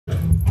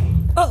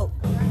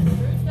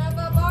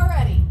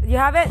You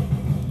have it?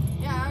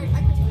 Yeah, I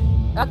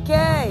can.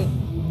 Okay.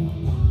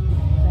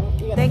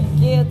 Thank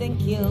you,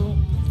 thank you.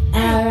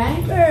 All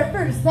right, for her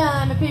first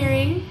time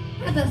appearing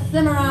at the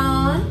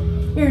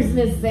Cimarron, here's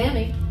Miss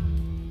Sammy.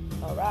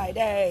 All right,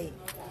 hey.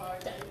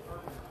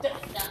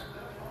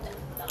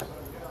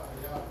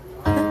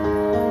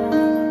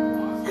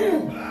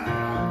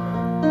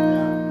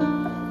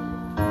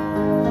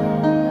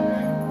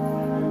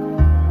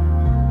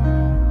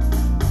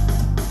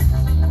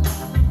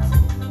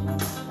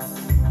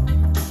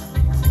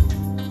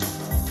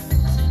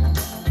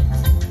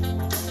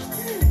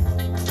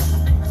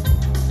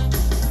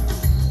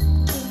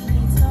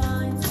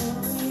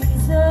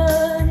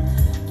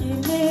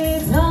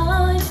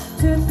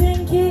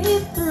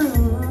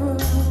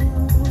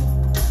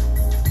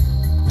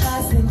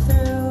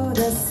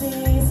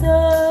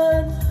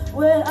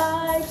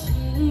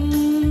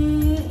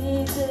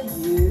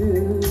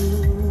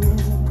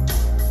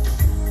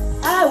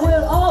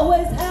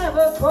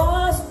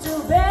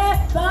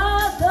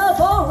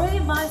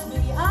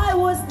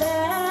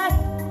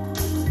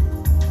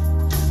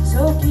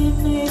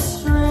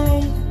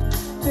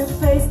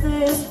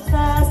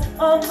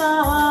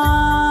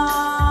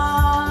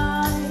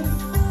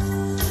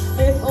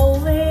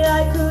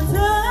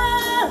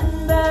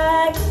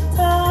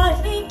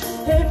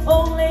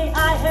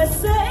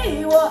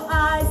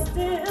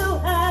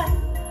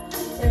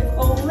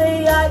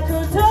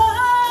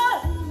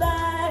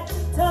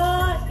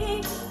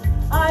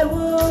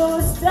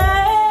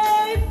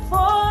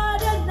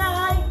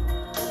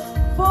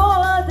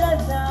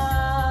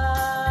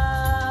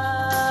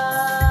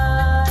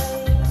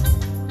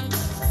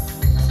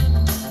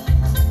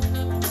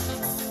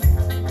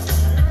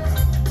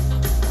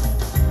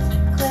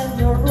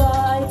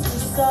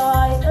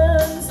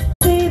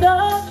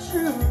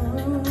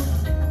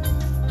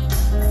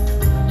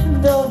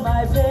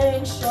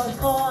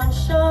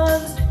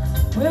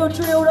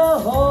 Drill a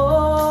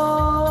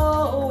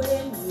hole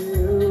in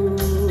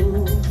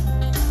you.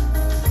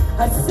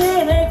 I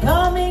seen it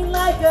coming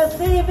like a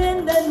thief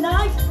in the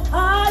night.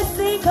 I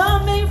see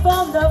coming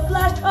from the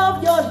flash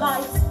of your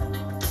light.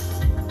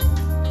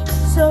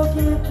 So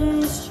give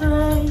me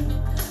strength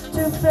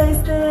to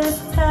face this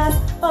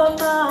task of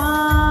mine.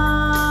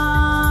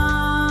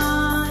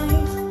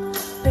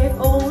 If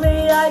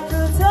only I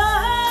could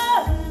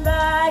turn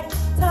back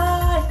time.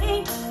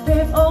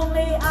 If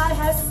only I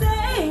had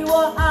say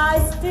what I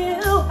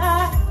still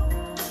have.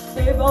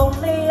 If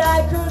only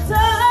I could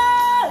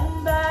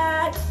turn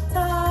back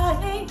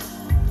time,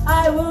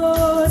 I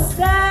would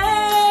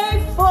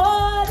stay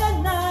for the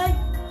night.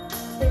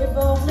 If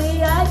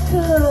only I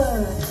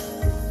could.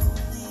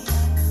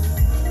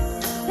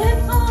 If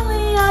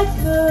only I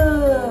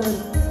could.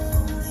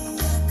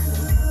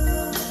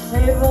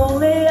 If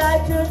only I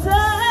could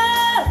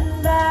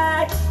turn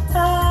back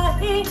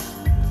time,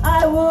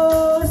 I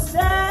would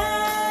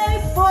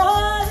stay for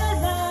the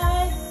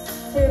night.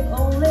 If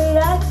only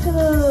I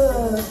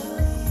could.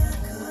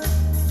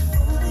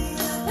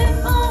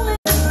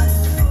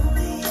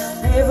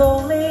 If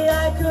only I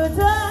could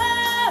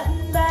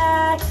turn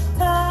back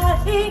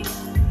time,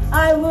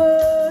 I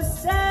would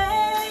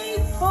stay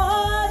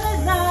for the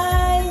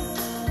night,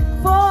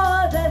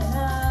 for the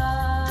night.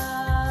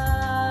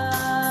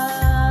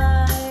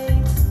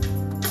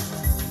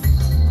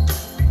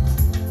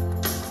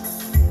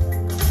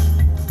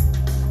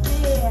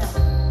 Yeah,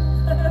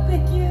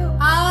 thank you.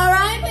 All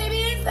right,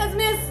 babies, that's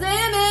Miss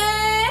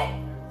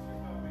Sammy.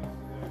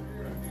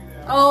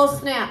 Oh,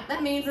 snap.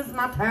 That means it's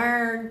my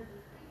turn.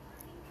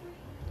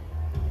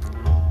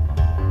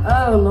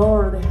 Oh,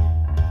 Lord.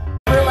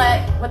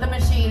 Roulette with a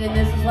machine, and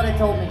this is what it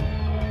told me.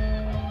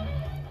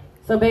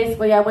 So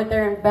basically, I went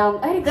there and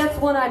found, hey, that's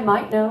one I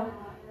might know,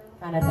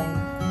 kind of thing.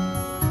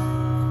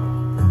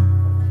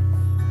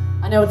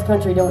 I know it's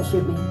country, don't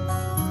shoot me.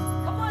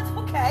 Come on, it's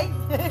okay.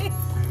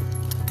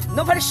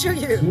 Nobody shoot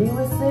you. She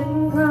was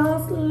sitting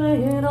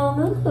cross-legged on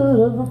the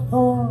hood of the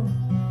Ford,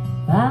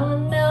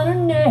 filing down her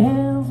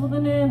nails with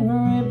an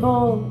emery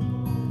board,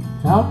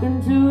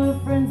 talking to her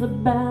friends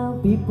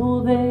about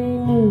people they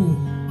knew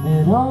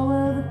and all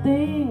of the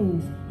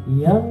things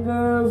young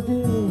girls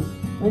do.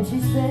 And she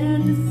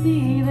said to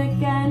see that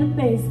kind of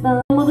face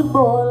thumb with a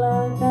boy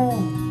like that.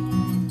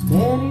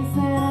 Then he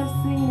said, I've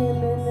seen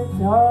him in this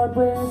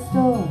hardware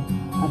store.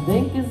 I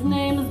think his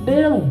name is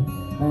Billy,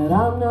 but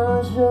I'm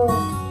not sure.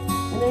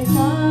 And they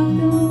talked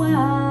a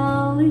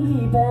while,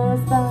 he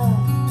passed by.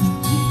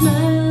 She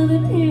smiled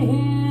at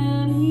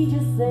him, he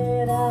just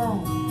said hi.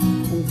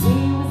 And he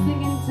was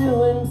thinking to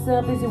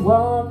himself as he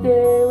walked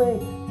away,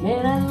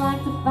 man, I'd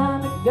like to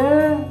find a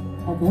girl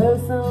like her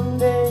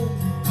someday.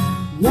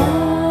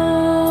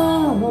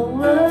 Young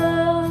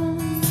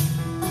love,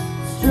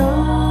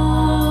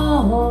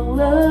 strong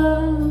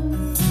love,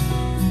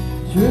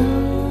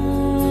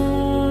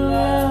 true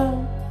love.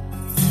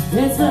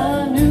 It's a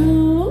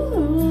new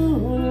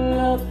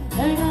love.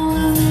 Ain't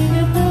gonna make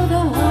it through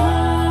the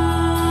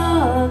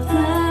hard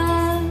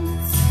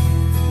times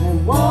and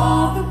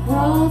walk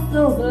across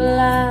those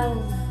lines.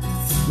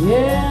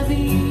 Yeah,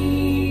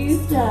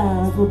 these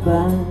times will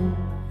bind.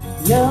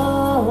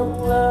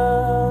 young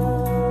love.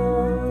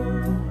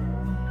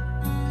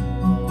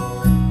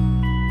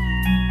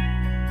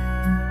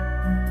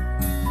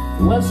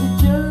 Well, she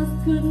just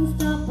couldn't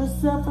stop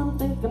herself from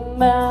thinking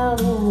about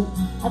him.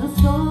 At the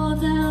store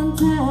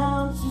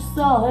downtown, she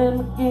saw him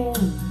again.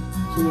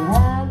 She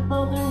had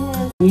both her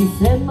hands. He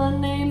said, my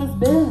name is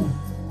Bill,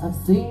 I've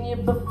seen you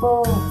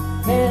before.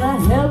 Can I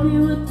help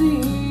you with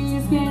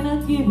these? Can I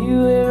give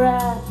you a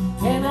ride?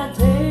 Can I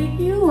take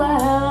you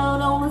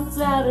out on a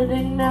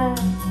Saturday night?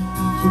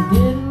 She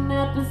didn't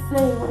have to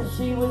say what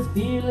she was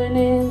feeling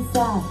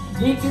inside.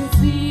 He can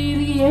see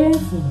the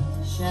answer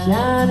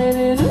shining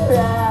in her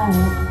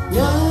eyes.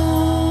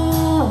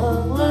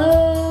 Young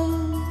love,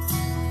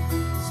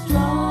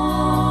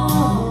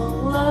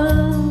 strong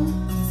love,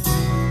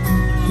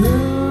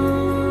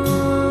 true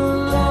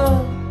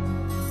love.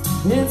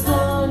 It's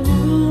a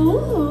new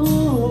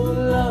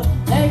love.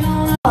 Take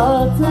on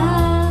our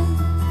time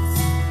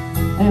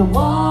and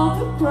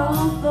walk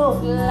across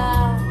those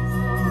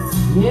lines.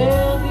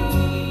 Yeah,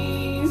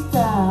 these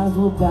ties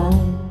will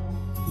bind.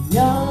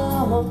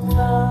 Young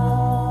love.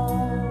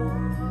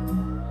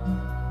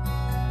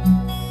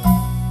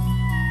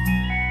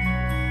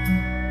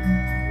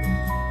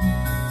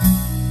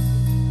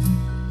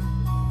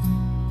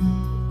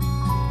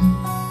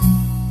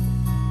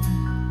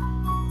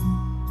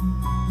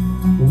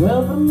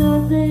 Well, from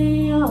that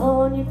day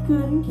on, you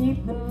couldn't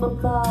keep them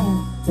apart.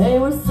 They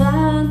were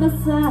side by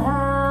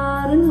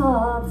side and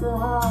heart to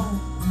heart.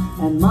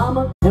 And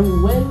mama,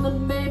 and when the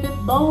baby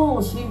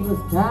born, she was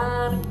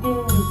crying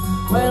again.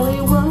 Well, he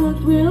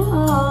worked real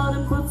hard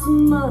and put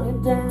some money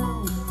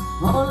down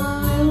on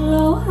a little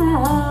old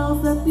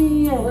house at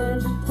the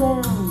edge of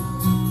town.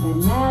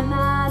 And that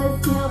night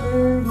his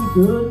silver, he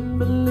couldn't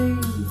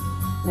believe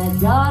that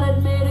God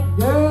had made a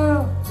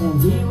girl that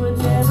he would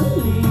never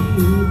leave.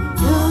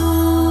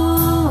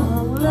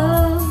 Young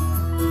love,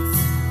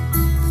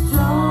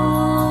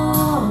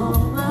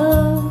 strong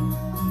love,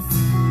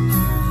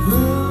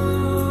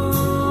 true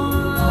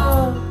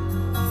love.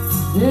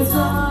 It's a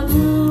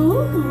new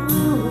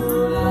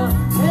love.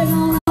 Take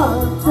on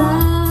our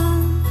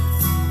time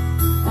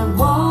and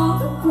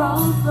walk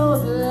across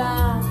those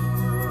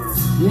lines.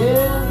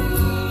 Yeah,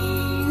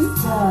 these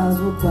ties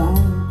will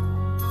bind.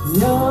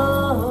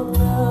 Young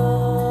love.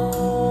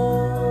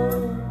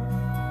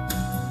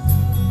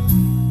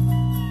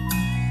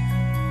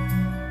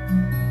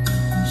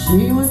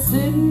 She was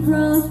sitting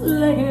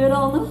cross-legged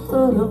on the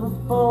hood of a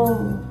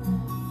Ford,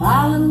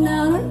 filing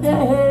down her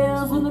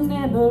nails with an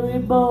emery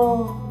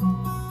board.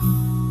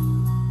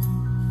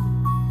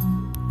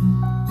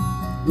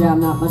 Yeah, I'm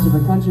not much of a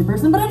country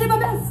person, but I did my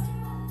best.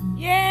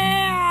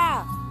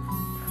 Yeah!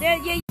 Yeah,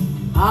 yeah.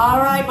 All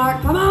right,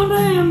 Mark, come on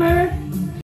down, baby.